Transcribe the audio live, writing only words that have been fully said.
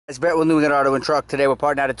It's Brett with New England Auto and Truck. Today we're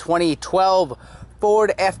parting out a 2012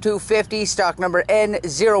 Ford F-250, stock number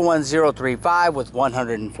N01035 with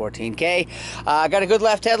 114K. Got a good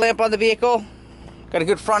left headlamp on the vehicle. Got a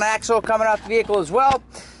good front axle coming off the vehicle as well.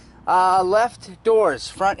 Left doors,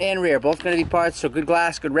 front and rear, both going to be parts, so good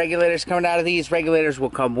glass, good regulators coming out of these. Regulators will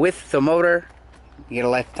come with the motor. You get a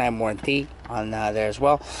lifetime warranty on there as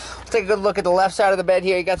well. Let's take a good look at the left side of the bed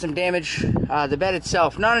here. You got some damage. The bed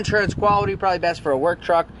itself, non-insurance quality, probably best for a work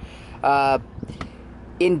truck.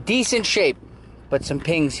 In decent shape, but some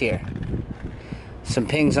pings here. Some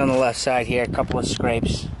pings on the left side here, a couple of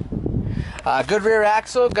scrapes. Good rear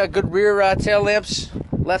axle, got good rear tail lamps,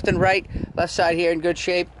 left and right. Left side here in good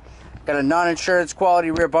shape. Got a non-insurance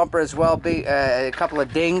quality rear bumper as well. A couple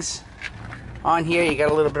of dings on here. You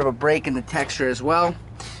got a little bit of a break in the texture as well,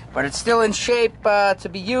 but it's still in shape to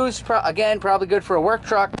be used. Again, probably good for a work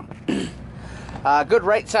truck. Good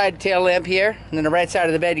right side tail lamp here, and then the right side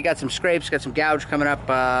of the bed you got some scrapes, got some gouge coming up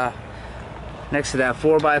next to that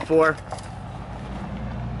 4x4.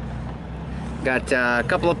 Got a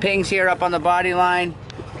couple of pings here up on the body line,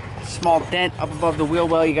 small dent up above the wheel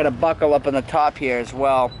well. You got a buckle up on the top here as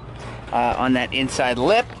well on that inside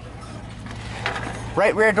lip.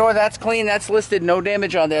 Right rear door, that's clean, that's listed, no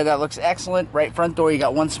damage on there, that looks excellent. Right front door, you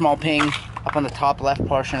got one small ping up on the top left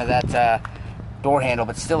portion of that door handle,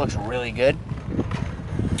 but still looks really good.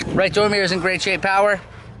 Right door mirror is in great shape, power.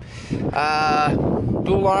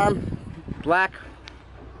 Dual arm, black,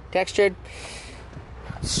 textured.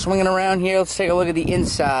 Swinging around here, let's take a look at the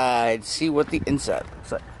inside, see what the inside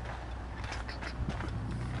looks like.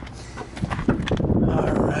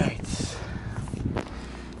 Alright.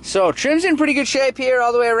 So, trim's in pretty good shape here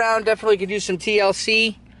all the way around. Definitely could use some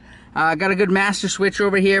TLC. Got a good master switch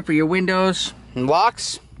over here for your windows and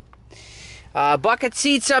locks. Bucket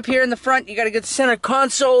seats up here in the front. You got a good center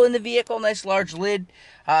console in the vehicle. Nice large lid.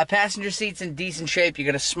 Passenger seats in decent shape. You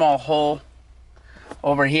got a small hole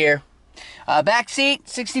over here. Back seat,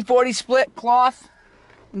 60-40 split cloth.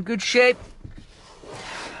 In good shape.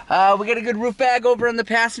 We got a good roof bag over on the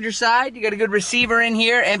passenger side. You got a good receiver in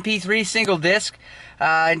here. MP3 single disc.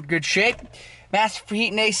 In good shape. Master for heat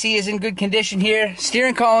and AC is in good condition here.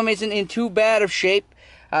 Steering column isn't in too bad of shape.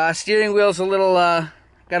 Steering wheel's a little,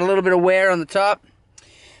 got a little bit of wear on the top.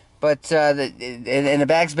 But, and the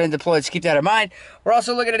bag's been deployed, so keep that in mind. We're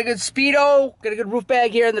also looking at a good speedo. Got a good roof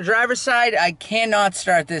bag here on the driver's side. I cannot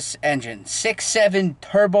start this engine. 6.7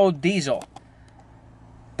 turbo diesel.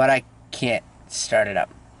 But I can't start it up.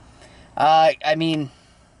 I mean,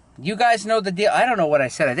 you guys know the deal. I don't know what I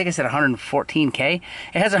said. I think I said 114K.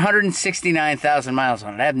 It has 169,000 miles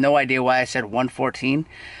on it. I have no idea why I said 114.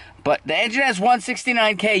 But the engine has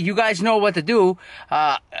 169K. You guys know what to do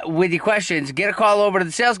with your questions. Get a call over to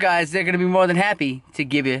the sales guys. They're going to be more than happy to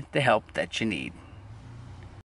give you the help that you need.